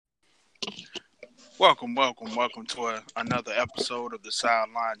Welcome to another episode of the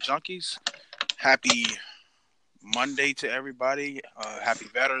Sideline Junkies. Happy Monday to everybody. Happy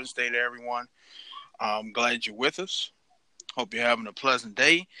Veterans Day to everyone. I'm glad you're with us. Hope you're having a pleasant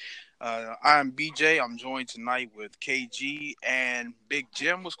day. I'm BJ. I'm joined tonight with KG and Big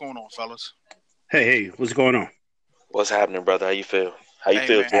Jim. What's going on, fellas? Hey, what's going on? What's happening, brother? How you feel? How you Hey,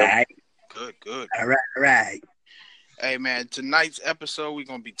 feel, man. All Jim? right, Good. all right. Hey, man. Tonight's episode, we're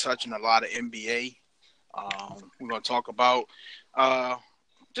going to be touching a lot of NBA. We're going to talk about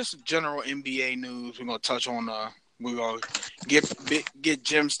just general NBA news. We're going to touch on we're going to get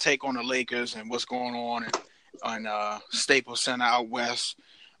Jim's take on the Lakers and what's going on Staples Center out west.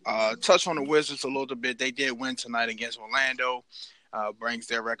 Touch on the Wizards a little bit. They did win tonight against Orlando. Brings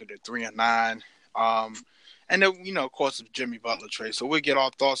their record to 3-9. And then, of course, the Jimmy Butler trade. So we'll get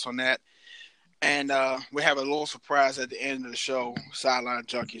our thoughts on that. And we have a little surprise at the end of the show. Sideline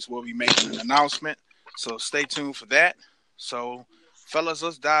Junkies will be making an announcement. So stay tuned for that. So, fellas,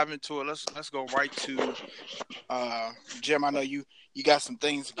 let's dive into it. Let's go right to Jim. I know you got some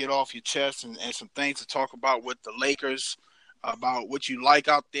things to get off your chest and some things to talk about with the Lakers, about what you like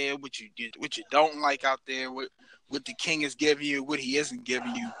out there, what you don't like out there, what the King is giving you, what he isn't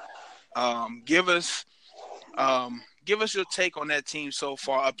giving you. Give us your take on that team so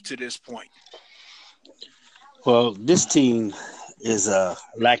far up to this point. Well, this team is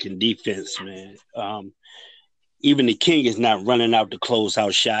lacking defense, man. Even the King is not running out to close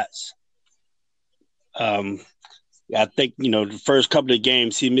out shots. I think, the first couple of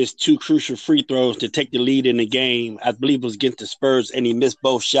games, he missed two crucial free throws to take the lead in the game. I believe it was against the Spurs, and he missed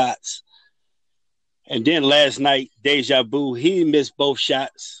both shots. And then last night, Deja Vu, he missed both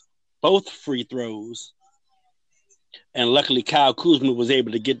shots, both free throws. And luckily, Kyle Kuzma was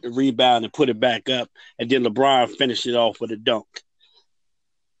able to get the rebound and put it back up. And then LeBron finished it off with a dunk.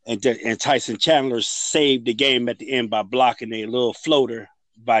 And Tyson Chandler saved the game at the end by blocking a little floater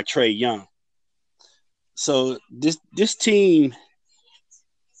by Trae Young. So this team,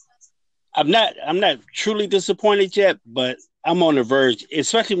 I'm not truly disappointed yet, but I'm on the verge,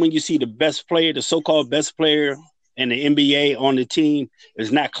 especially when you see the best player, the so-called best player in the NBA on the team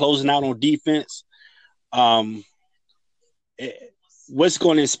is not closing out on defense. What's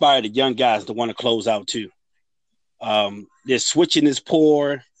going to inspire the young guys to want to close out too? Their switching is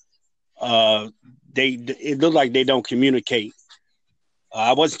poor. It looked like they don't communicate.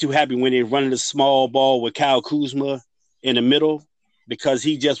 I wasn't too happy when they were running the small ball with Kyle Kuzma in the middle because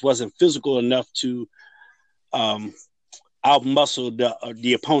he just wasn't physical enough to outmuscle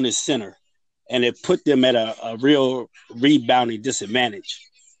the opponent's center, and it put them at a real rebounding disadvantage.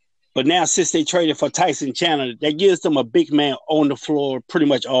 But now, since they traded for Tyson Chandler, that gives them a big man on the floor pretty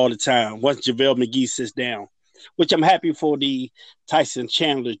much all the time once JaVale McGee sits down, which I'm happy for the Tyson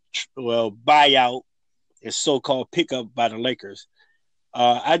Chandler buyout and so-called pickup by the Lakers.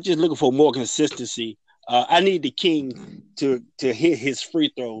 I'm just looking for more consistency. I need the King to hit his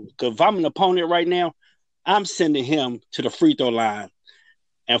free throw. Because if I'm an opponent right now, I'm sending him to the free throw line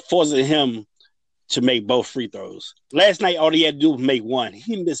and forcing him to make both free throws. Last night, all he had to do was make one.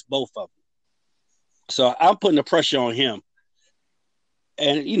 He missed both of them. So I'm putting the pressure on him.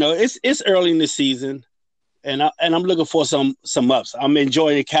 And, it's early in the season, and I'm looking for some ups. I'm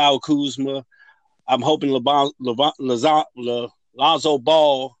enjoying Kyle Kuzma. I'm hoping Lonzo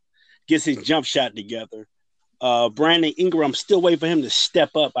Ball gets his jump shot together. Brandon Ingram, still waiting for him to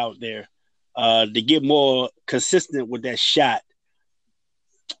step up out there to get more consistent with that shot.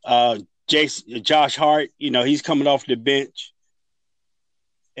 Josh Hart, he's coming off the bench.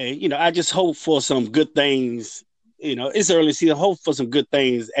 And, I just hope for some good things. It's early season. Hope for some good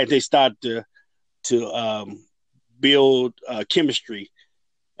things as they start to build chemistry.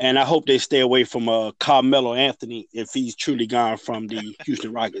 And I hope they stay away from Carmelo Anthony if he's truly gone from the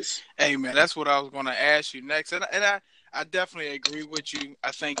Houston Rockets. Hey, man, that's what I was going to ask you next. And I definitely agree with you.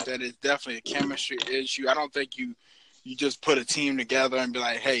 I think that it's definitely a chemistry issue. I don't think you just put a team together and be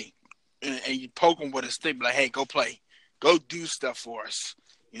like, hey, and you poke them with a stick, be like, hey, go play. Go do stuff for us.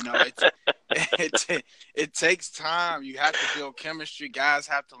 It takes time. You have to build chemistry. Guys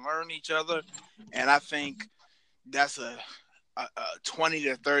have to learn each other. And I think that's a 20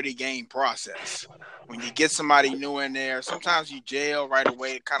 to 30 game process. When you get somebody new in there, sometimes you jail right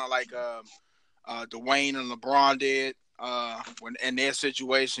away, kind of like Dwayne and LeBron did when in their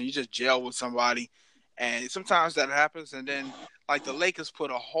situation. You just jail with somebody, and sometimes that happens. And then, like the Lakers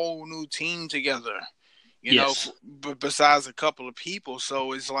put a whole new team together, besides a couple of people.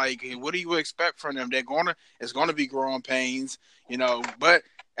 So it's like, what do you expect from them? It's gonna be growing pains, but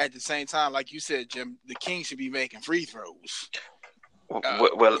at the same time, like you said, Jim, the King should be making free throws.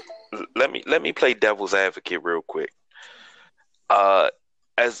 Well, let me play devil's advocate real quick.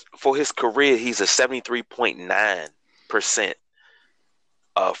 As for his career, he's a 73.9%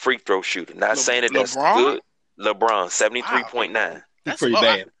 free throw shooter. Not saying that that's LeBron? good. LeBron, Wow, 73.9. He's that's pretty low.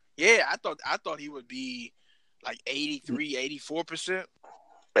 bad. I thought he would be like 83, 84%.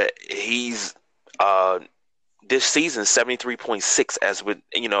 He's this season 73.6 as with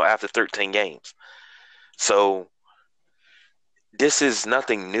after 13 games. So this is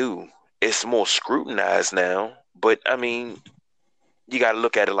nothing new. It's more scrutinized now, but I mean, you got to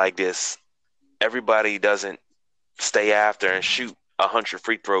look at it like this. Everybody doesn't stay after and shoot 100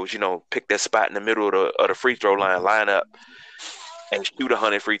 free throws. Pick their spot in the middle of the free throw line up, and shoot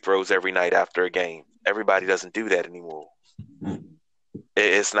 100 free throws every night after a game. Everybody doesn't do that anymore.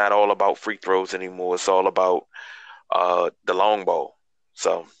 It's not all about free throws anymore. It's all about the long ball.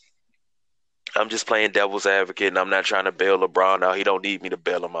 So I'm just playing devil's advocate, and I'm not trying to bail LeBron out. He don't need me to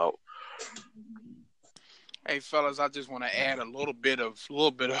bail him out. Hey fellas, I just want to add a little bit of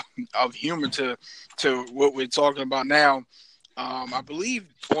humor to what we're talking about now. I believe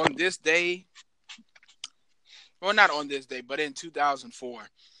on this day, well, not on this day, but in 2004,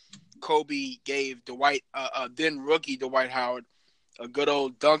 Kobe gave then rookie Dwight Howard a good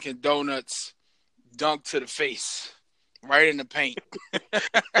old Dunkin' Donuts dunk to the face, right in the paint.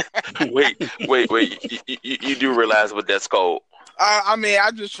 Wait. You do realize what that's called? I mean,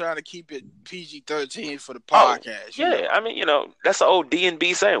 I'm just trying to keep it PG-13 for the podcast. Yeah, I mean, that's an old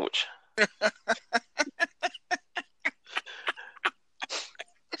D&B sandwich.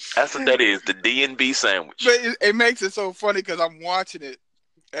 That's what that is, the D&B sandwich. But it makes it so funny because I'm watching it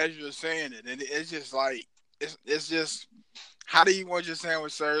as you're saying it, and it's just like it's just, how do you want your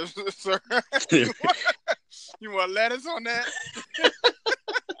sandwich served, sir? You want lettuce on that?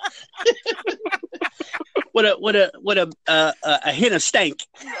 With a hint of stank.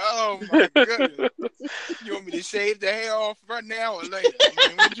 Oh my goodness! You want me to shave the hair off right now or later? I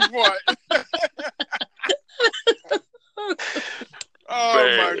mean, what you want? Oh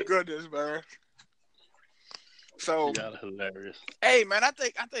Man. my goodness, man! So, Hilarious. hey, man, I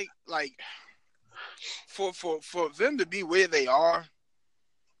think like for them to be where they are,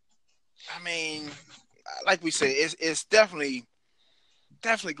 I mean, like we said, it's definitely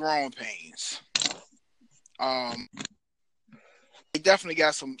growing pains. They definitely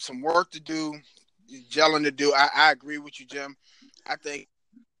got some work to do, gelling to do. I agree with you, Jim. I think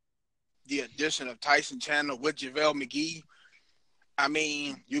the addition of Tyson Chandler with JaVale McGee, I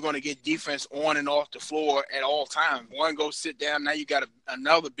mean, you're going to get defense on and off the floor at all times. One goes sit down. Now you got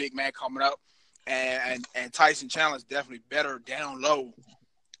another big man coming up, and Tyson Chandler is definitely better down low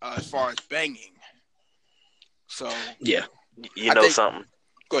as far as banging. So yeah, you know something.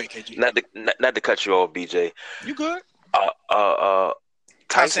 Go ahead, KG. Not to cut you off, BJ. You good?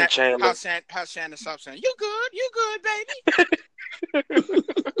 Tyson Chandler. How's Shannon stop saying you good, baby?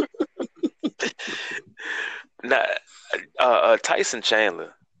 Tyson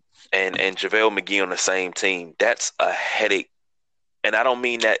Chandler and JaVale McGee on the same team, that's a headache. And I don't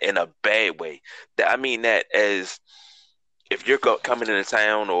mean that in a bad way. I mean that as if you're coming into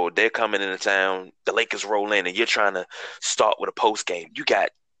town or they're coming into town, the Lakers roll in and you're trying to start with a post game. You got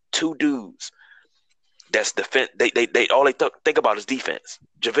two dudes that's defense. They all they think about is defense.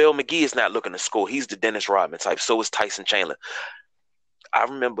 JaVale McGee is not looking to score. He's the Dennis Rodman type. So is Tyson Chandler. I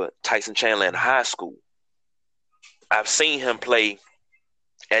remember Tyson Chandler in high school. I've seen him play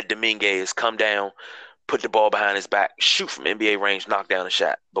at Dominguez, come down, put the ball behind his back, shoot from NBA range, knock down a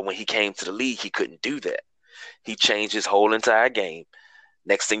shot. But when he came to the league, he couldn't do that. He changed his whole entire game.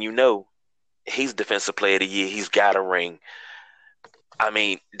 Next thing you know, he's Defensive Player of the Year. He's got a ring. I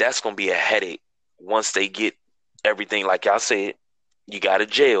mean, that's going to be a headache once they get everything, like y'all said, you got a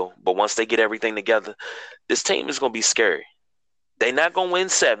jail. But once they get everything together, this team is going to be scary. They're not going to win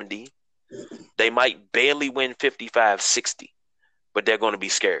 70. They might barely win 55, 60, but they're going to be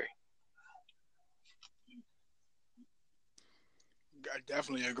scary. I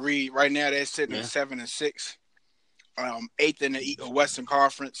definitely agree. Right now, they're sitting at 7-6, 8th in the Western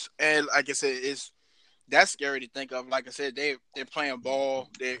Conference, and like I said, that's scary to think of. Like I said, they're playing ball.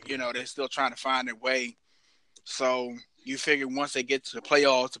 They're still trying to find their way. So you figure once they get to the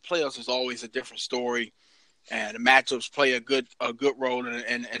playoffs is always a different story, and the matchups play a good role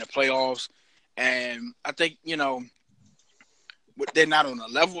in the playoffs. And I think they're not on the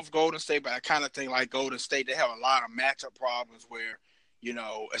level of Golden State, but I kind of think like Golden State, they have a lot of matchup problems where,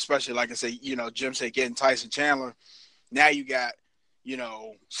 especially like I say, Jim said getting Tyson Chandler. Now you got,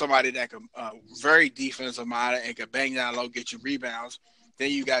 somebody that can very defensive minded and can bang down low, get you rebounds.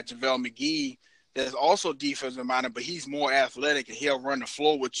 Then you got JaVale McGee that's also defensive minded, but he's more athletic and he'll run the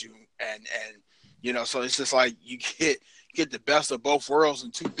floor with you. And so it's just like you get the best of both worlds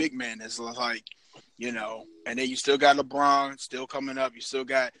and two big men. It's like, and then you still got LeBron still coming up. You still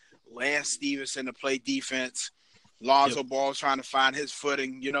got Lance Stevenson to play defense. Lonzo Ball trying to find his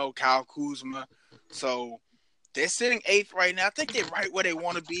footing, Kyle Kuzma. So they're sitting 8th right now. I think they're right where they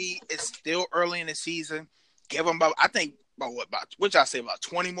want to be. It's still early in the season. Give them about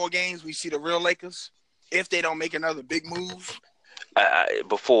 20 more games. We see the real Lakers if they don't make another big move.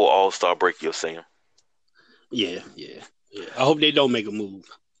 Before All-Star break, you'll see them. Yeah. I hope they don't make a move.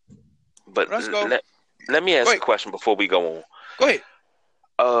 But let's go. Let me ask a question before we go on. Go ahead.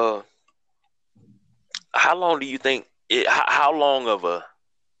 How long do you think? How long of a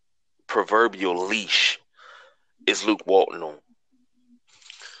proverbial leash is Luke Walton on?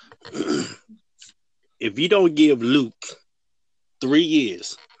 If you don't give Luke 3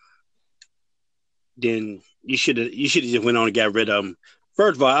 years, then you should have just went on and got rid of him.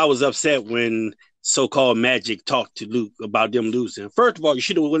 First of all, I was upset when so-called Magic talked to Luke about them losing. First of all, you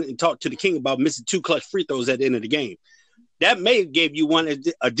should have went and talked to the King about missing 2 clutch free throws at the end of the game. That may have gave you one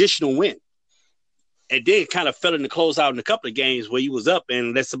additional win. And then kind of fell in the closeout in a couple of games where you was up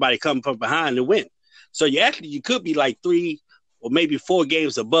and let somebody come from behind and win. So you could be like 3 or maybe 4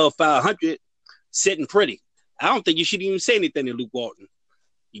 games above 500, sitting pretty. I don't think you should even say anything to Luke Walton.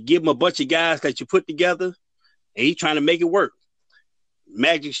 You give him a bunch of guys that you put together, and he's trying to make it work.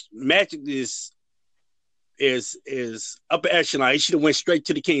 Magic is upper echelon. He should have went straight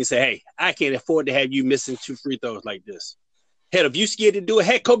to the King and said, "Hey, I can't afford to have you missing 2 free throws like this." Hell, if you scared to do it,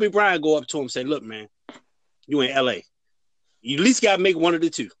 had Kobe Bryant go up to him and say, "Look, man, you in LA. You at least got to make one of the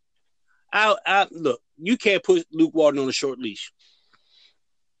two." Look, you can't put Luke Walton on a short leash.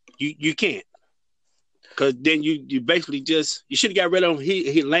 You can't. Because then you basically you should have got rid of him.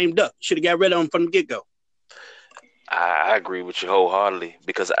 He lamed up. Should have got rid of him from the get-go. I agree with you wholeheartedly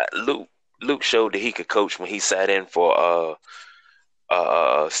because Luke showed that he could coach when he sat in for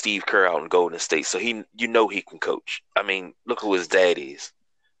Steve Kerr out in Golden State. So he can coach. I mean, look who his dad is.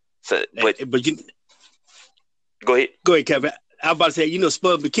 So, but you go ahead. Go ahead, Kevin. I was about to say,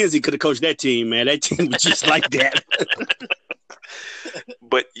 Spud McKenzie could have coached that team, man. That team was just like that.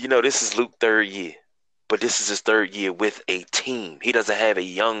 But this is Luke's 3rd year. But this is his 3rd year with a team. He doesn't have a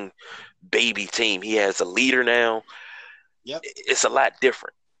young baby team. He has a leader now. Yep. It's a lot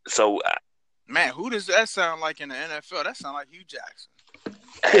different. So, man, who does that sound like in the NFL? That sounds like Hugh Jackson.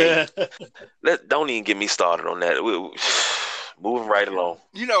 Hey, don't even get me started on that. Moving right along.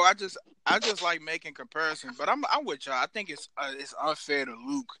 I just like making comparisons, but I'm with y'all. I think it's unfair to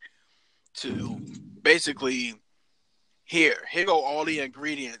Luke to basically here go all the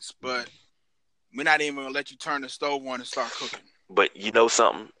ingredients, but we're not even gonna let you turn the stove on and start cooking. But you know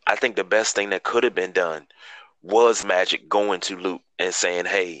something? I think the best thing that could have been done was Magic going to Luke and saying,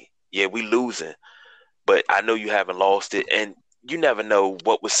 "Hey, yeah, we losing, but I know you haven't lost it." And you never know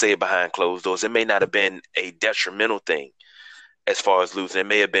what was said behind closed doors. It may not have been a detrimental thing as far as losing. It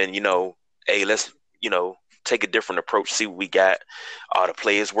may have been, hey, let's, take a different approach, see what we got. Are the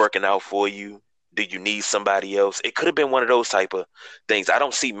players working out for you? Do you need somebody else? It could have been one of those type of things. I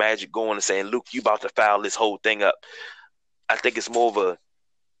don't see Magic going and saying, "Luke, you about to foul this whole thing up." I think it's more of a,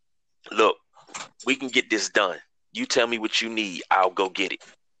 look, we can get this done. You tell me what you need. I'll go get it.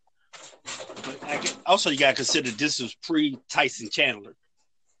 But also, you got to consider this was pre-Tyson Chandler.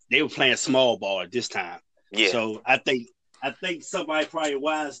 They were playing small ball at this time. Yeah. So I think somebody probably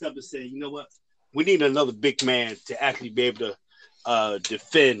wised up and said, "You know what? We need another big man to actually be able to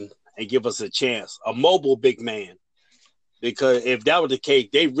defend and give us a chance, a mobile big man." Because if that was the case,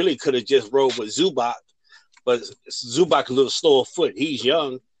 they really could have just rolled with Zubac. But Zubac a little slower foot. He's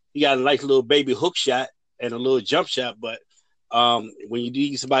young. He got a nice little baby hook shot and a little jump shot. But when you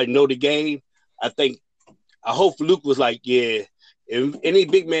need somebody to know the game, I hope Luke was like, "Yeah, if any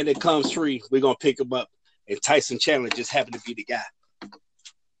big man that comes free, we're going to pick him up." And Tyson Chandler just happened to be the guy.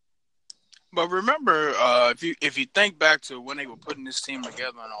 But remember, if you think back to when they were putting this team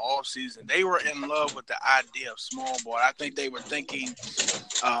together in the off season, they were in love with the idea of small ball. I think they were thinking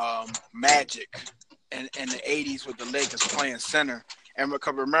Magic in the 80s with the Lakers playing center. And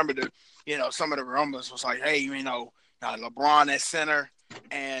remember some of the rumors was like, hey, LeBron at center,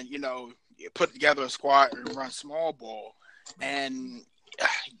 and you put together a squad and run small ball, and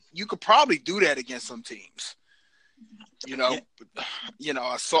you could probably do that against some teams. A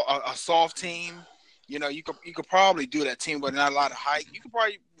soft team, you could probably do that team, but not a lot of height. You could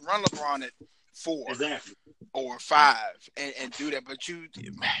probably run LeBron at 4 or 5 and do that, but you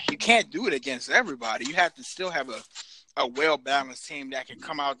can't do it against everybody. You have to still have a well-balanced team that can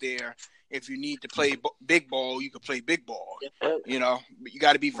come out there if you need to play big ball, you can play big ball. Uh, You know, you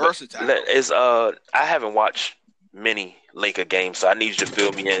got to be versatile. I haven't watched many Laker games, so I need you to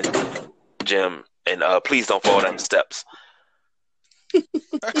fill me in, Jim, and please don't fall down the steps.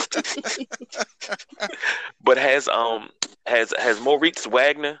 But has Moritz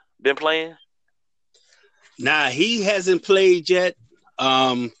Wagner been playing? Nah, he hasn't played yet.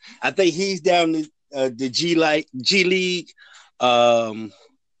 I think he's down the G League.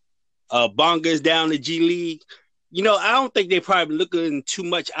 Bonga's down the G League. You know, I don't think they're probably looking too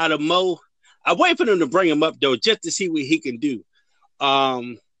much out of Mo. I wait for them to bring him up though, just to see what he can do.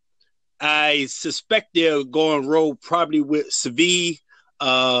 I suspect they're going roll probably with Savi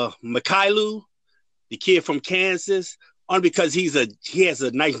Mikhailu, the kid from Kansas, only because he has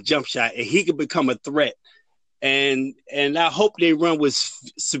a nice jump shot and he can become a threat. And I hope they run with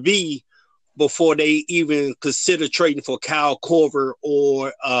Savi before they even consider trading for Kyle Korver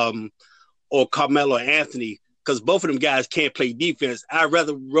or Carmelo Anthony, because both of them guys can't play defense. I'd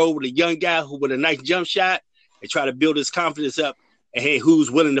rather roll with a young guy who with a nice jump shot and try to build his confidence up. And hey, who's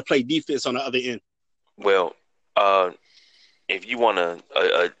willing to play defense on the other end? Well, if you want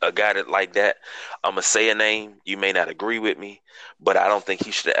a guy like that, I'm gonna say a name. You may not agree with me, but I don't think he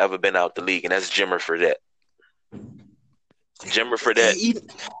should have ever been out the league, and that's Jimmer Fredette. Jimmer Fredette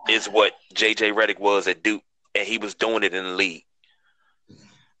is what JJ Redick was at Duke, and he was doing it in the league.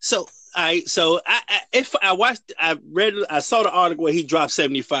 So I saw the article where he dropped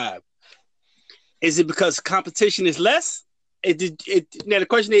 75. Is it because competition is less? Now the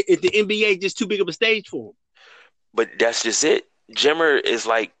question is the NBA just too big of a stage for him? But that's just it. Jimmer is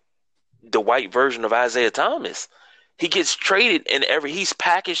like the white version of Isaiah Thomas. He gets traded and he's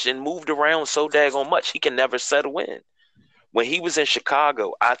packaged and moved around so daggone much he can never settle in. When he was in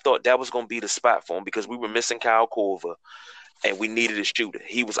Chicago, I thought that was going to be the spot for him because we were missing Kyle Korver and we needed a shooter.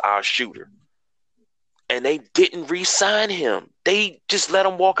 He was our shooter. And they didn't re-sign him. They just let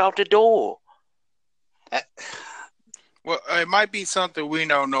him walk out the door. Well, it might be something we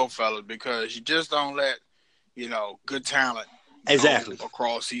don't know, fellas, because you just don't let, good talent exactly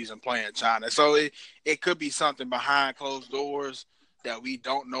across season play in China. So it could be something behind closed doors that we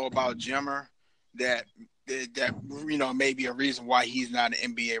don't know about Jimmer that may be a reason why he's not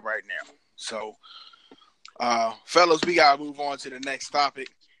in the NBA right now. So, fellas, we gotta move on to the next topic,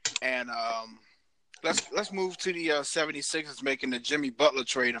 and let's move to the 76ers making the Jimmy Butler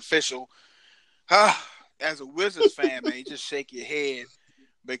trade official. As a Wizards fan, man, you just shake your head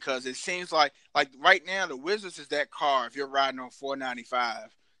because it seems like right now the Wizards is that car. If you're riding on 495,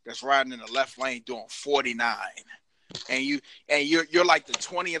 that's riding in the left lane doing 49, and you're like the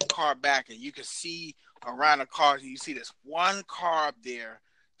 20th car back, and you can see around the cars, and you see this one car up there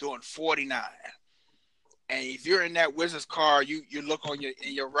doing 49. And if you're in that Wizards car, you look in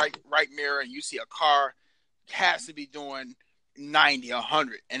your right mirror, and you see a car has to be doing 90,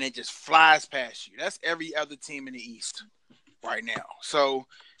 100, and it just flies past you. That's every other team in the East right now. So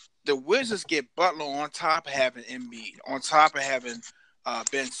the Wizards get Butler on top of having Embiid, on top of having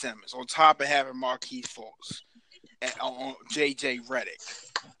Ben Simmons, on top of having Markieff Fultz, and on JJ Redick.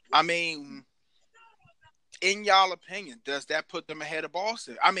 I mean, in y'all opinion, does that put them ahead of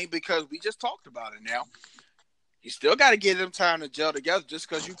Boston? I mean, because we just talked about it now. You still got to give them time to gel together. Just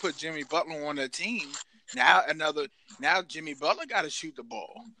because you put Jimmy Butler on the team, now Jimmy Butler got to shoot the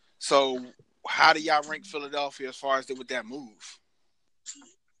ball. So how do y'all rank Philadelphia as far as with that move?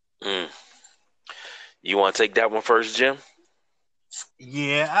 You want to take that one first, Jim?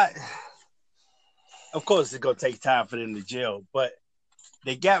 Yeah, of course it's going to take time for them to gel, but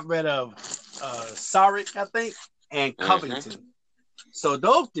they got rid of Saric, I think, and Covington. Mm-hmm. So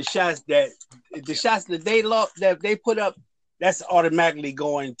the shots that they put up, that's automatically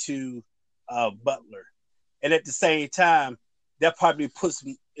going to Butler. And at the same time, that probably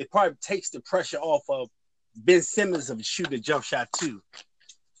takes the pressure off of Ben Simmons of shooting a jump shot too.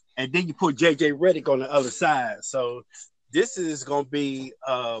 And then you put JJ Redick on the other side. So this is going to be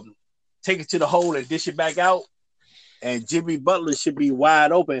take it to the hole and dish it back out. And Jimmy Butler should be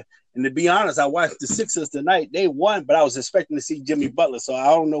wide open. And to be honest, I watched the Sixers tonight. They won, but I was expecting to see Jimmy Butler. So I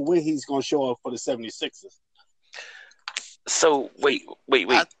don't know when he's going to show up for the 76ers. So wait.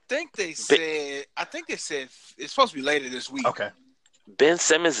 I think they said it's supposed to be later this week. Okay. Ben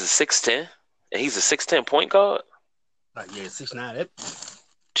Simmons is 6'10", and he's a 6'10" point guard. 6'9".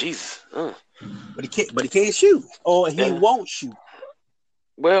 Jesus. But he can't shoot, or he won't shoot.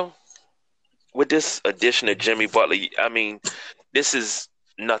 Well, with this addition of Jimmy Butler, I mean, this is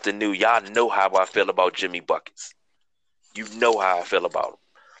nothing new. Y'all know how I feel about Jimmy Buckets. You know how I feel about him.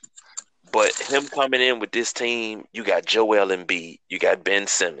 But him coming in with this team, you got Joel Embiid, you got Ben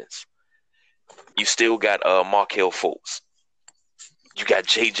Simmons, You still got Markelle Fultz. You got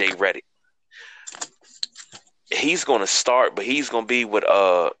JJ Redick. He's going to start, but he's going to be what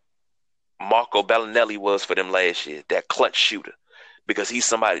Marco Bellinelli was for them last year, that clutch shooter, because he's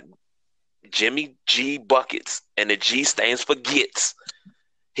somebody. Jimmy G Buckets, and the G stands for gets.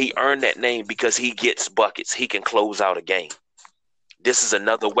 He earned that name because he gets buckets. He can close out a game. This is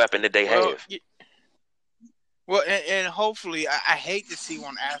another weapon that they have. Well, and hopefully, I hate to see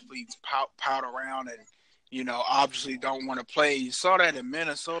when athletes pout around and, obviously don't want to play. You saw that in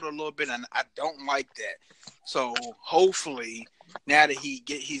Minnesota a little bit, and I don't like that. So hopefully, now that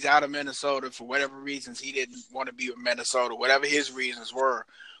he's out of Minnesota for whatever reasons, he didn't want to be with Minnesota, whatever his reasons were.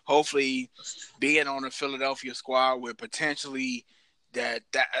 Hopefully, being on the Philadelphia squad with potentially that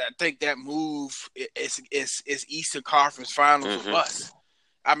I think that move is Eastern Conference Finals for us.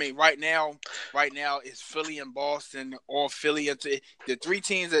 I mean, right now it's Philly and Boston, or Philly. The three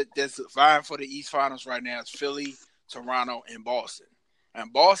teams that's vying for the East Finals right now is Philly, Toronto, and Boston.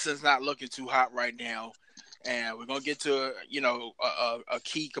 And Boston's not looking too hot right now. And we're gonna get to a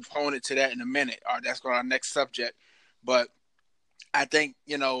key component to that in a minute. That's going to our next subject. But I think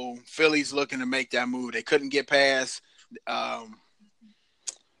Philly's looking to make that move. They couldn't get past.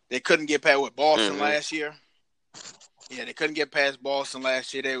 They couldn't get past with Boston last year. Yeah, they couldn't get past Boston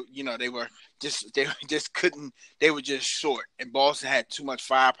last year. They were just couldn't. They were just short, and Boston had too much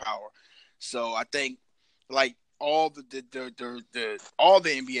firepower. So I think like all the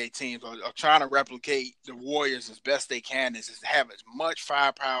NBA teams are trying to replicate the Warriors as best they can, is to have as much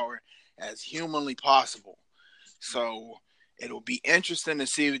firepower as humanly possible. So it'll be interesting to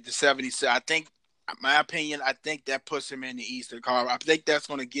see what the 76. I think, my opinion, I think that puts them in the Eastern Conference. I think that's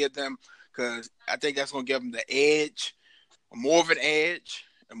going to give them, because I think that's going to give them the edge, more of an edge,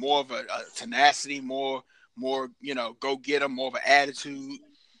 and more of a tenacity, more go get them, more of an attitude.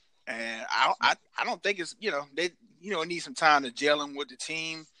 And I don't think it's they need some time to gel him with the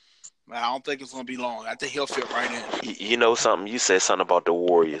team. But I don't think it's going to be long. I think he'll fit right in. You know something? You said something about the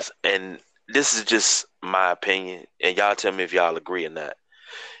Warriors, and this is just my opinion, and y'all tell me if y'all agree or not.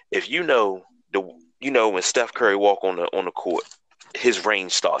 If when Steph Curry walk on the court, his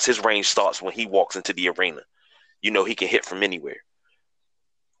range starts. His range starts when he walks into the arena. He can hit from anywhere.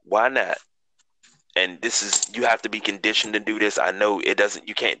 Why not? And you have to be conditioned to do this. I know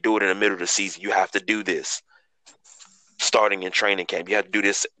you can't do it in the middle of the season. You have to do this starting in training camp. You have to do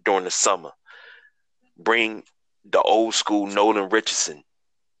this during the summer. Bring the old school Nolan Richardson,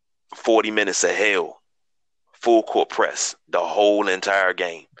 40 minutes of hell, full court press, the whole entire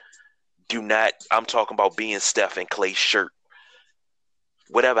game. I'm talking about being Steph and Clay's shirt.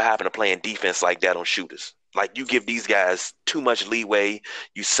 Whatever happened to playing defense like that on shooters? Like, you give these guys too much leeway.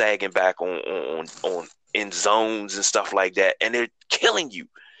 You sagging back on in zones and stuff like that, and they're killing you.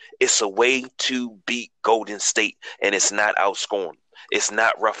 It's a way to beat Golden State, and it's not outscoring. It's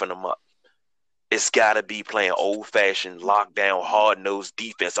not roughing them up. It's got to be playing old-fashioned, lockdown, hard-nosed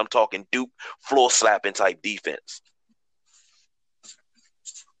defense. I'm talking Duke floor-slapping type defense.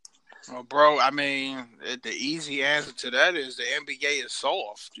 Well, bro, I mean, the easy answer to that is the NBA is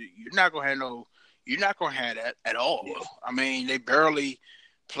soft. You're not gonna have that at all. Yeah. I mean, they barely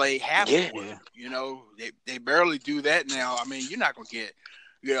play half of it. They barely do that now. I mean, you're not gonna get,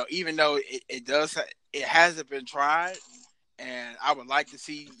 even though it hasn't been tried, and I would like to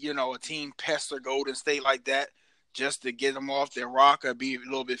see, a team pester Golden State like that just to get them off their rocker, be a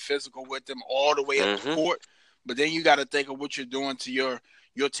little bit physical with them all the way up the court. But then you got to think of what you're doing to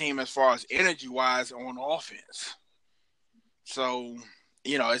your team as far as energy-wise on offense. So,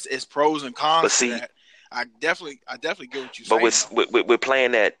 it's pros and cons to that. I definitely get what you're saying. But we're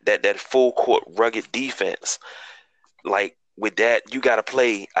playing that full court rugged defense. Like, with that, you got to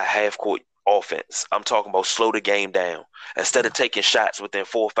play a half court offense. I'm talking about slow the game down. Instead of taking shots within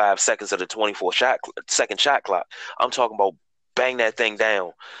 4 or 5 seconds of the 24-second shot clock, I'm talking about bang that thing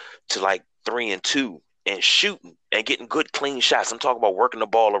down to like 3 and 2 and shooting and getting good clean shots. I'm talking about working the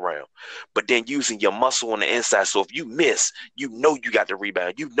ball around, but then using your muscle on the inside. So if you miss, you got the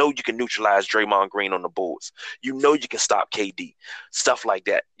rebound. You can neutralize Draymond Green on the boards. You can stop KD. Stuff like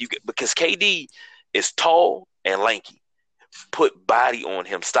that. Because KD is tall and lanky. Put body on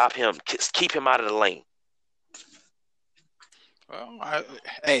him. Stop him. Keep him out of the lane. Well,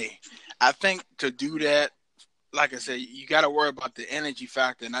 I think to do that, like I said, you got to worry about the energy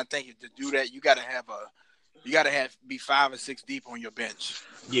factor, and I think to do that, you got to be 5 or 6 deep on your bench.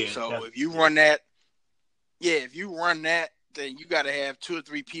 Yeah. So if you run that, then you got to have 2 or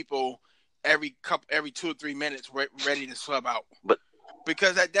 3 people every 2 or 3 minutes ready to sub out. But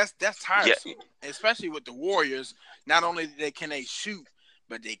because that's tiresome, especially with the Warriors. Not only can they shoot,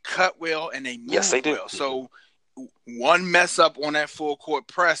 but they cut well and they move Yes, they do. well. So one mess up on that full court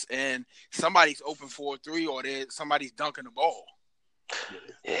press and somebody's open for a three or somebody's dunking the ball.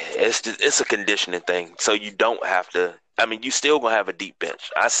 Yeah, it's a conditioning thing. So you don't have to. I mean, you still gonna have a deep bench.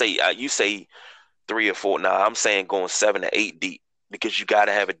 You say 3 or 4. Now I'm saying going 7 to 8 deep because you got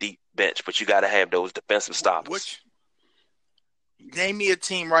to have a deep bench, but you got to have those defensive stoppers. Name me a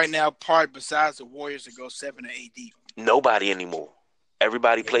team right now, part besides the Warriors, that go 7 to 8 deep. Nobody anymore.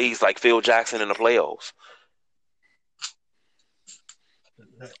 Everybody plays like Phil Jackson in the playoffs.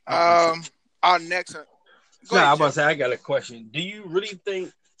 Our next. I'm about to say I got a question. Do you really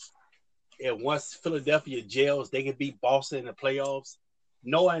think that once Philadelphia gels, they can beat Boston in the playoffs,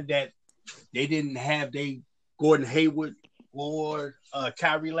 knowing that they didn't have Gordon Hayward or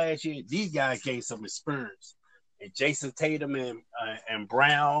Kyrie last year? These guys gained some experience, and Jason Tatum and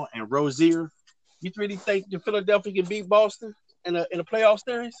Brown and Rozier. You really think the Philadelphia can beat Boston in a playoff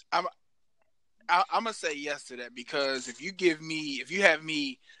series? I'm gonna say yes to that, because if you have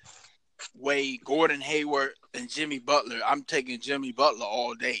me weigh Gordon Hayward and Jimmy Butler, I'm taking Jimmy Butler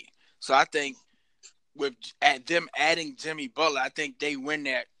all day. So I think at them adding Jimmy Butler, I think they win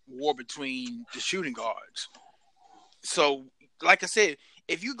that war between the shooting guards. So, like I said,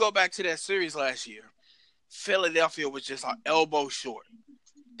 if you go back to that series last year, Philadelphia was just an elbow short.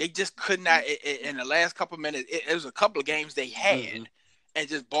 They just could not, in the last couple of minutes, it was a couple of games they had, and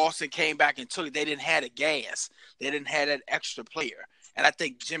just Boston came back and took it. They didn't have the gas. They didn't have that extra player. And I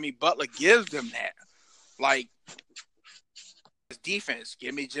think Jimmy Butler gives them that. Like, defense,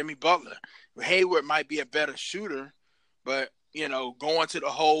 give me Jimmy Butler. Hayward might be a better shooter, but, going to the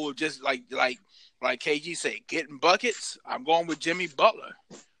hole, just like KG said, getting buckets, I'm going with Jimmy Butler.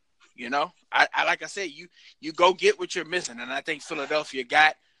 I like I said, you go get what you're missing, and I think Philadelphia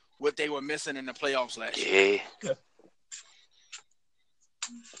got what they were missing in the playoffs last year. Yeah.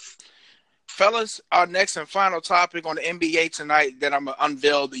 Fellas, our next and final topic on the NBA tonight, that I'm going to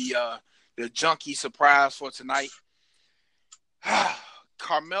unveil the junkie surprise for tonight.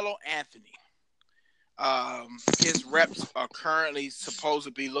 Carmelo Anthony. His reps are currently supposed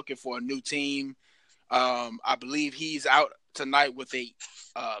to be looking for a new team. I believe he's out tonight with a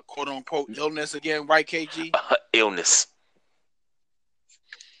quote-unquote illness again, right, KG? Illness.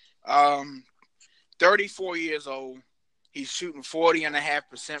 34 years old. He's shooting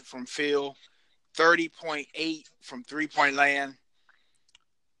 40.5% from field, 30.8 from three-point land.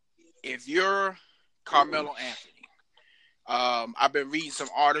 If you're Carmelo Anthony, I've been reading some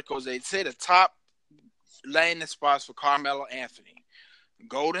articles. They say the top landing spots for Carmelo Anthony: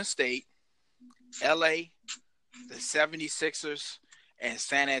 Golden State, LA, the 76ers, and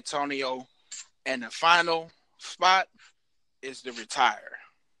San Antonio. And the final spot is to retire.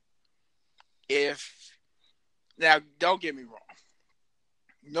 Now, don't get me wrong.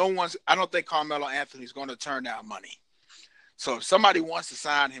 I don't think Carmelo Anthony's going to turn down money. So if somebody wants to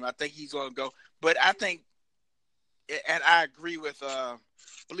sign him, I think he's going to go. But I think, and I agree with, I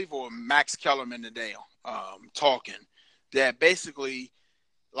believe it was Max Kellerman today, talking, that basically,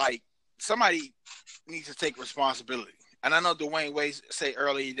 like, somebody needs to take responsibility. And I know Dwayne Wade said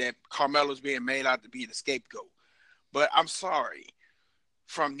earlier that Carmelo's being made out to be the scapegoat. But I'm sorry.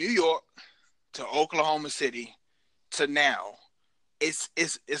 From New York to Oklahoma City to now, it's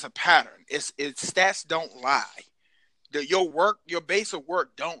a pattern. It's stats don't lie. Your base of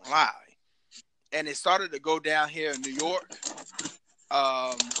work don't lie. And it started to go down here in New York.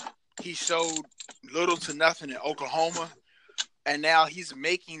 He showed little to nothing in Oklahoma, and now he's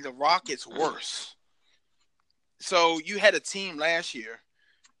making the Rockets worse. So you had a team last year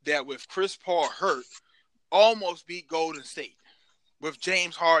that, with Chris Paul hurt, almost beat Golden State with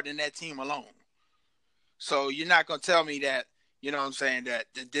James Harden and that team alone. So you're not going to tell me that, you know what I'm saying,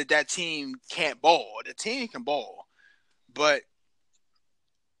 that team can't ball. The team can ball. But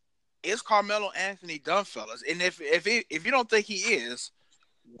is Carmelo Anthony done, fellas? And if you don't think he is,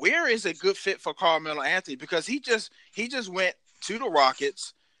 where is a good fit for Carmelo Anthony? Because he just went to the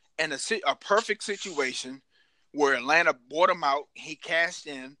Rockets in a perfect situation where Atlanta bought him out. He cashed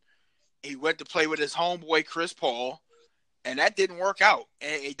in. He went to play with his homeboy Chris Paul, and that didn't work out.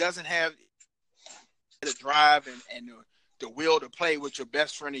 And he doesn't have the drive and the will to play with your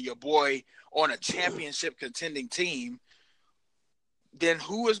best friend and your boy on a championship contending team. Then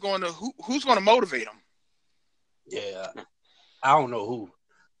who's going to motivate him? Yeah, I don't know who.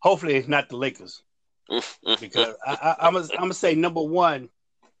 Hopefully, it's not the Lakers, because I'm gonna say, number one,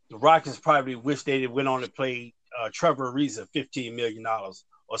 the Rockets probably wish they went on to play Trevor Ariza $15 million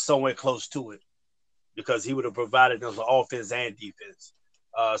or somewhere close to it, because he would have provided them for offense and defense.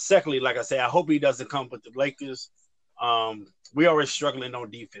 Secondly, like I say, I hope he doesn't come with the Lakers. We already struggling on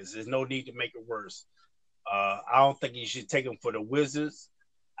defense. There's no need to make it worse. I don't think you should take him for the Wizards.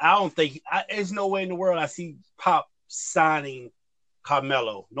 I don't think there's no way in the world I see Pop signing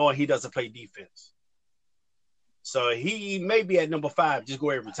Carmelo, knowing he doesn't play defense. So he may be at number 5. Just go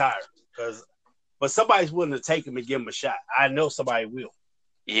ahead and retire, but somebody's willing to take him and give him a shot. I know somebody will.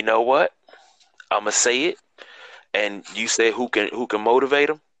 You know what? I'm gonna say it, and you say who can motivate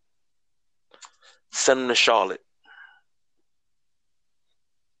him? Send him to Charlotte.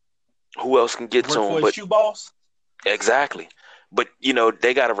 Who else can get to him? But shoe boss. Exactly. But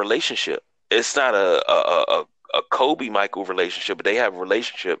they got a relationship. It's not a Kobe Michael relationship, but they have a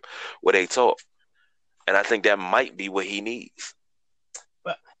relationship where they talk, and I think that might be what he needs.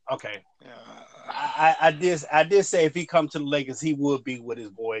 But okay, I did say if he come to the Lakers, he would be with his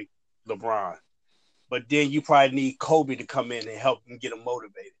boy LeBron. But then you probably need Kobe to come in and help him get him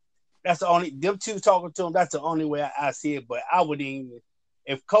motivated. That's the only them two talking to him. That's the only way I see it. But I wouldn't even.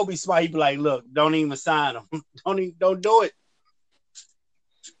 If Kobe smart, he'd be like, "Look, don't even sign him. Don't do it."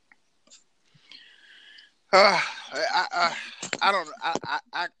 I don't.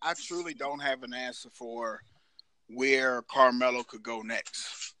 I truly don't have an answer for where Carmelo could go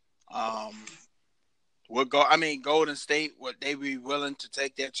next. Golden State, would they be willing to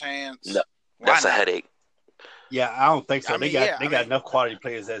take that chance? No, that's a headache. Yeah, I don't think so. They got enough quality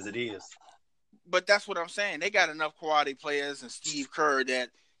players as it is. But that's what I'm saying. They got enough quality players and Steve Kerr that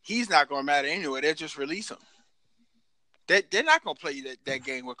he's not going to matter anyway. They'll just release him. They're not going to play that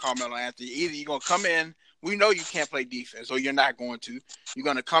game with Carmelo Anthony. Either you're going to come in, we know you can't play defense, or you're not going to. You're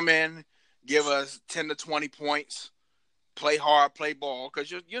going to come in, give us 10 to 20 points, play hard, play ball,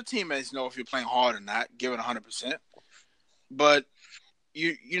 because your teammates know if you're playing hard or not, give it 100%. But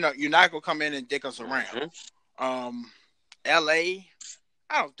you're not going to come in and dick us around. Mm-hmm. LA,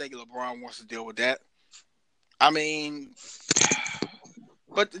 I don't think LeBron wants to deal with that. I mean,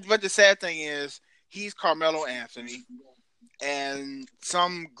 but the sad thing is he's Carmelo Anthony, and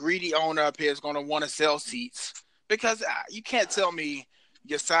some greedy owner up here is going to want to sell seats because you can't tell me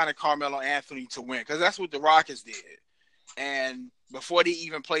you're signing Carmelo Anthony to win, because that's what the Rockets did. And before they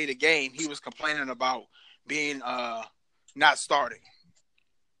even played the game, he was complaining about being not starting.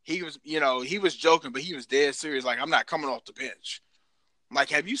 He was joking, but he was dead serious. Like, I'm not coming off the bench. Like,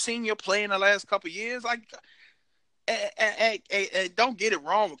 have you seen your play in the last couple of years? Like, and don't get it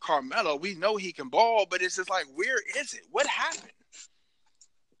wrong with Carmelo. We know he can ball, but it's just like, where is it? What happened?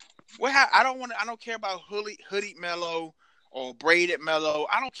 I don't care about hoodie Melo or braided Melo.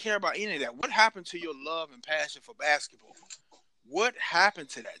 I don't care about any of that. What happened to your love and passion for basketball? What happened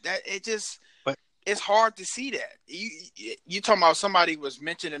to that? It's hard to see that. You talking about somebody was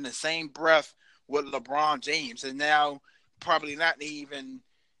mentioned in the same breath with LeBron James, and now probably not even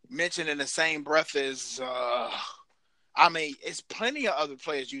mentioned in the same breath as it's plenty of other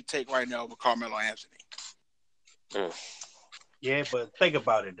players you take right now over Carmelo Anthony. Yeah, but think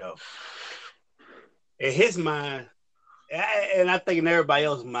about it though. In his mind, and I think in everybody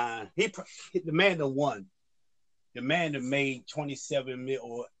else's mind, the man that won, the man that made 27 million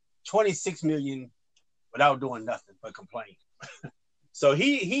or 26 million without doing nothing but complain. So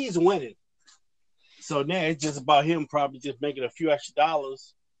he's winning. So now it's just about him probably just making a few extra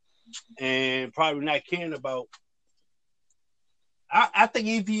dollars and probably not caring about. I think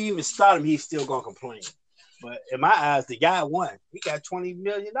if you even start him, he's still gonna complain. But in my eyes, the guy won. He got $20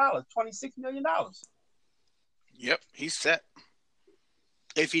 million, $26 million. Yep, he's set.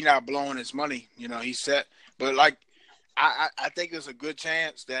 If he's not blowing his money, he's set. But like, I think there's a good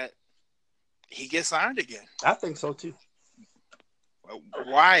chance that he gets signed again. I think so too.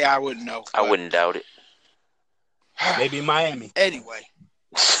 Why, I wouldn't know. I wouldn't doubt it. Maybe Miami. Anyway.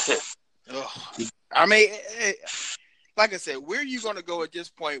 I mean, like I said, where are you going to go at this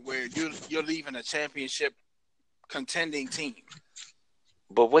point where you're leaving a championship contending team?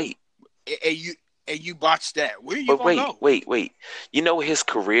 But wait. And you botched that. Where are you going to go? Wait. You know what his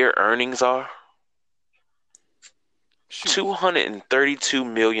career earnings are? Shoot.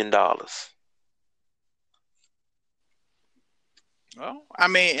 $232 million. Well, I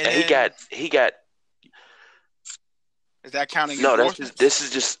mean, and he got. Is that counting? No, this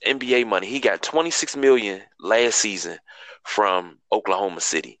is just NBA money. He got $26 million last season from Oklahoma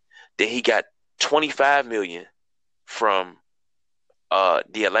City. Then he got $25 million from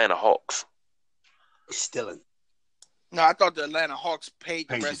the Atlanta Hawks. Stealing. No, I thought the Atlanta Hawks paid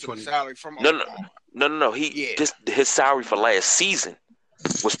the rest of the salary from Oklahoma. No. His salary for last season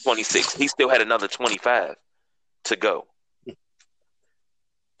was 26. He still had another 25 to go.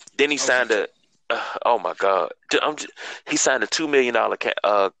 Then he signed oh my God, he signed a $2 million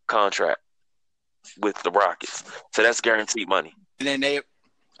contract. with the Rockets. So that's guaranteed money. And then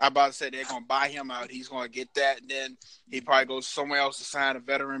I about to say they're gonna buy him out. He's gonna get that, and then he probably goes somewhere else to sign a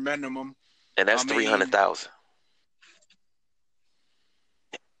veteran minimum. And that's 300,000.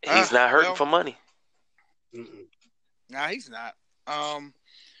 He's not hurting for money. Nah, he's not.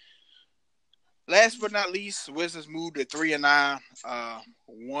 Last but not least, Wizards moved to 3-9,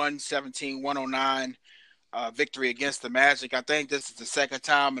 117-109 victory against the Magic. I think this is the second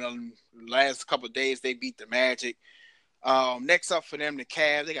time in the last couple of days they beat the Magic. Next up for them, the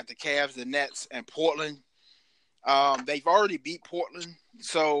Cavs. They got the Cavs, the Nets, and Portland. They've already beat Portland,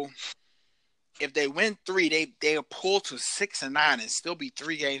 so if they win 3, they'll pull to 6-9 and still be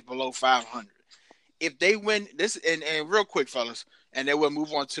 3 games below 500. If they win this, and real quick, fellas, and then we'll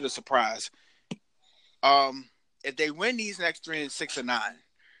move on to the surprise. If they win these next 3 and 6-9,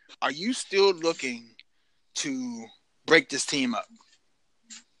 are you still looking to break this team up?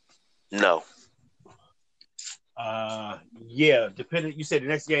 No. Yeah, depending. You said the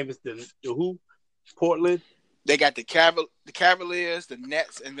next game is the who? Portland. They got the Cavaliers, the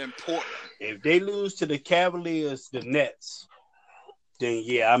Nets, and then Portland. If they lose to the Cavaliers, the Nets, then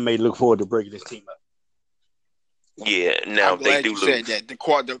yeah, I may look forward to breaking this team up. Yeah, now they do lose. Said that the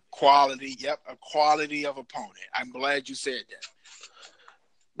quality, a quality of opponent. I'm glad you said that.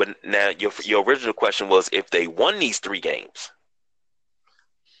 But now your original question was if they won these 3 games.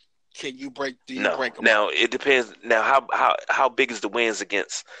 Can you break? No. Break them now up? It depends. Now how big is the wins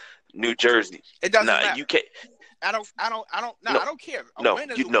against New Jersey? It doesn't matter. You can't. I don't care.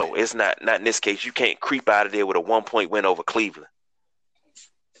 It's not in this case. You can't creep out of there with a 1-point win over Cleveland.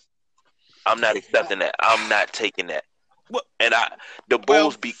 I'm not accepting that. I'm not taking that. And the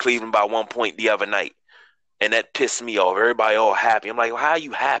Bulls beat Cleveland by 1 point the other night, and that pissed me off. Everybody all happy. I'm like, well, how are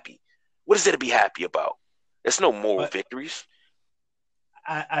you happy? What is there to be happy about? There's no moral victories.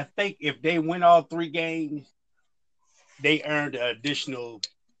 I think if they win all 3 games, they earned an additional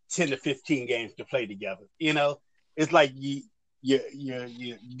 10 to 15 games to play together. You know, it's like you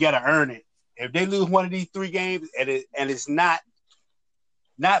got to earn it. If they lose one of these 3 games and it's not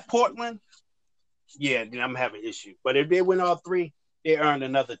Portland, yeah, then I'm having an issue. But if they win all 3, they earned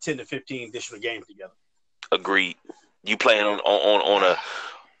another 10 to 15 additional games together. Agreed. You playing on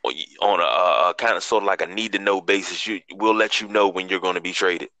a kind of sort of like a need to know basis. We'll let you know when you're going to be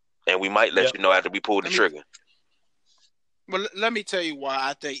traded, and we might let you know after we pull the trigger. Well, let me tell you why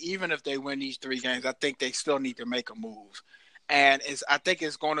I think even if they win these 3 games, I think they still need to make a move, and I think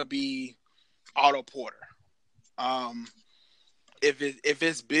it's going to be Otto Porter. If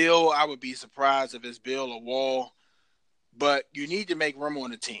it's Bill, I would be surprised if it's Bill or Wall. But you need to make room on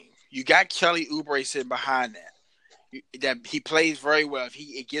the team. You got Kelly Oubre sitting behind that he plays very well. If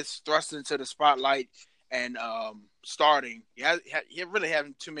he gets thrust into the spotlight and starting, he really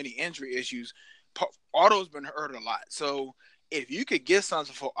having too many injury issues. Otto's been hurt a lot. So if you could get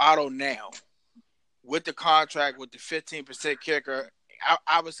something for Otto now with the contract, with the 15% kicker,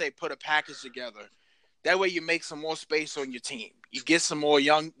 I would say put a package together. That way you make some more space on your team. You get some more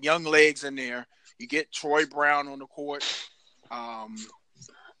young legs in there. You get Troy Brown on the court.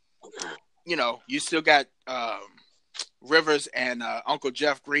 You still got Rivers and Uncle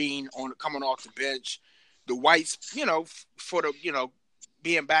Jeff Green coming off the bench. The Whites, for the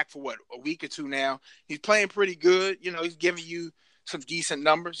being back for a week or 2 now. He's playing pretty good. He's giving you some decent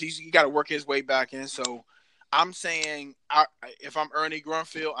numbers. He's got to work his way back in. So I'm saying, if I'm Ernie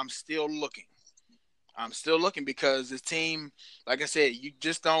Grunfeld, I'm still looking. Because this team, like I said, you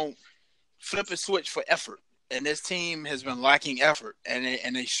just don't flip a switch for effort. And this team has been lacking effort.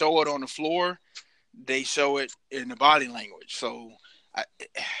 And they show it on the floor. They show it in the body language. So,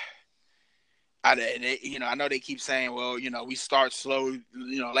 I know they keep saying, well, we start slow,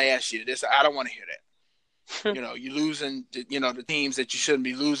 last year. I don't want to hear that. You're losing, the teams that you shouldn't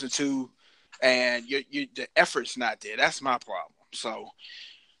be losing to. And the effort's not there. That's my problem. So,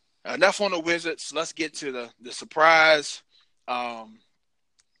 enough on the Wizards. Let's get to the surprise.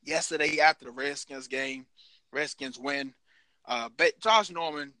 Yesterday, after the Redskins game, Redskins win. But Josh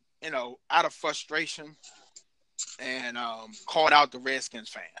Norman, out of frustration, and called out the Redskins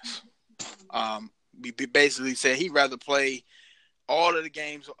fans. We basically said he'd rather play all of the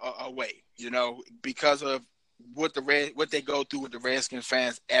games away, because of what they go through with the Redskins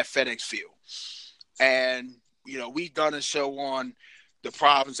fans at FedEx Field. And we've done a show on the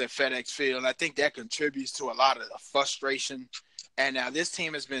problems at FedEx Field. And I think that contributes to a lot of the frustration. And now this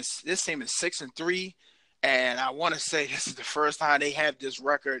team is 6-3, and I want to say this is the first time they have this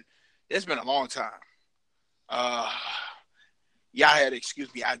record. It's been a long time.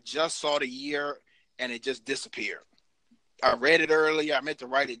 Excuse me. I just saw the year, and it just disappeared. I read it earlier. I meant to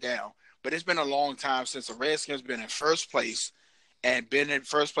write it down, but it's been a long time since the Redskins been in first place and been in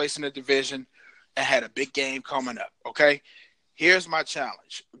first place in the division and had a big game coming up. Okay, here's my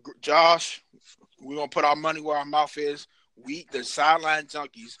challenge, Josh. We're gonna put our money where our mouth is. We, the Sideline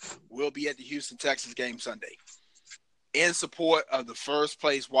Junkies, will be at the Houston Texans game Sunday in support of the first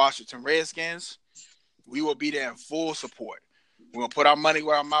place Washington Redskins. We will be there in full support. We're going to put our money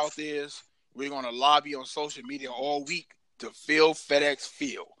where our mouth is. We're going to lobby on social media all week to fill FedEx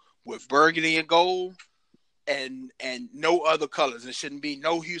Field with burgundy and gold and no other colors. There shouldn't be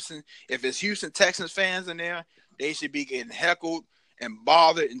no Houston. If it's Houston Texans fans in there, they should be getting heckled and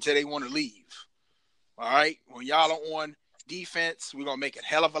bothered until they want to leave. All right? When y'all are on defense, we're going to make it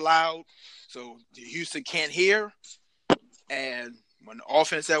hell of a loud so the Houston can't hear. And when the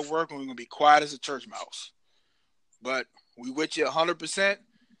offense at work, we're going to be quiet as a church mouse. But we with you 100%.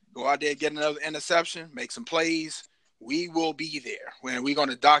 Go out there, get another interception, make some plays. We will be there. When we're going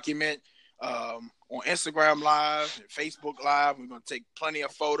to document on Instagram Live and Facebook Live. We're going to take plenty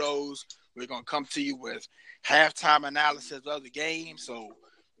of photos. We're going to come to you with halftime analysis of the game. So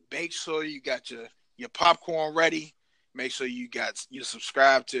make sure you got your popcorn ready. Make sure you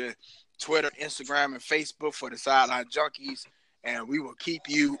subscribe to Twitter, Instagram, and Facebook for the Sideline Junkies, and we will keep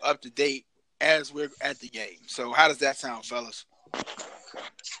you up to date as we're at the game. So how does that sound, fellas?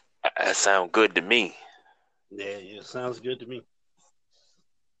 That sounds good to me. Yeah, it sounds good to me.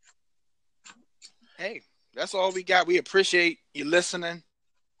 Hey, that's all we got. We appreciate you listening,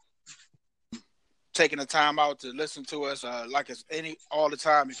 taking the time out to listen to us. Like it's all the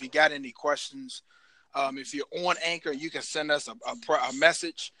time. If you got any questions, if you're on Anchor, you can send us a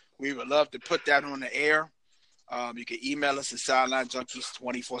message. We would love to put that on the air. You can email us at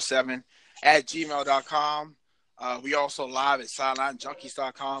sidelinejunkies247@gmail.com. We also live at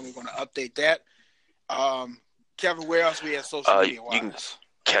sidelinejunkies.com. We're going to update that. Kevin, where else we at social media wise? You can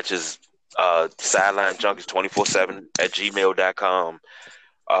catch us sidelinejunkies247@gmail.com.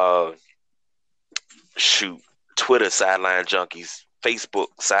 Twitter, Sideline Junkies. Facebook,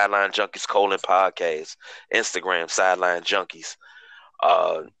 Sideline Junkies _podcast. Instagram, Sideline Junkies.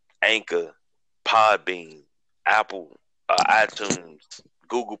 Anchor, Podbean, Apple, iTunes,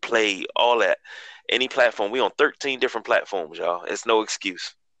 Google Play, all that. Any platform. We on 13 different platforms, y'all. It's no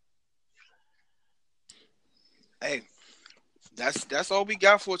excuse. Hey, that's all we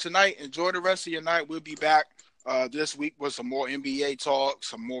got for tonight. Enjoy the rest of your night. We'll be back this week with some more NBA talk,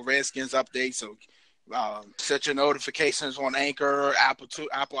 some more Redskins updates. So set your notifications on Anchor, Apple,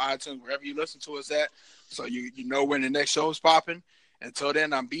 iTunes, wherever you listen to us at, so you know when the next show is popping. Until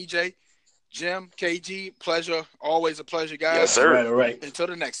then, I'm BJ, Jim, KG. Pleasure, always a pleasure, guys. Yes, sir. All right. Until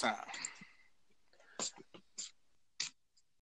the next time.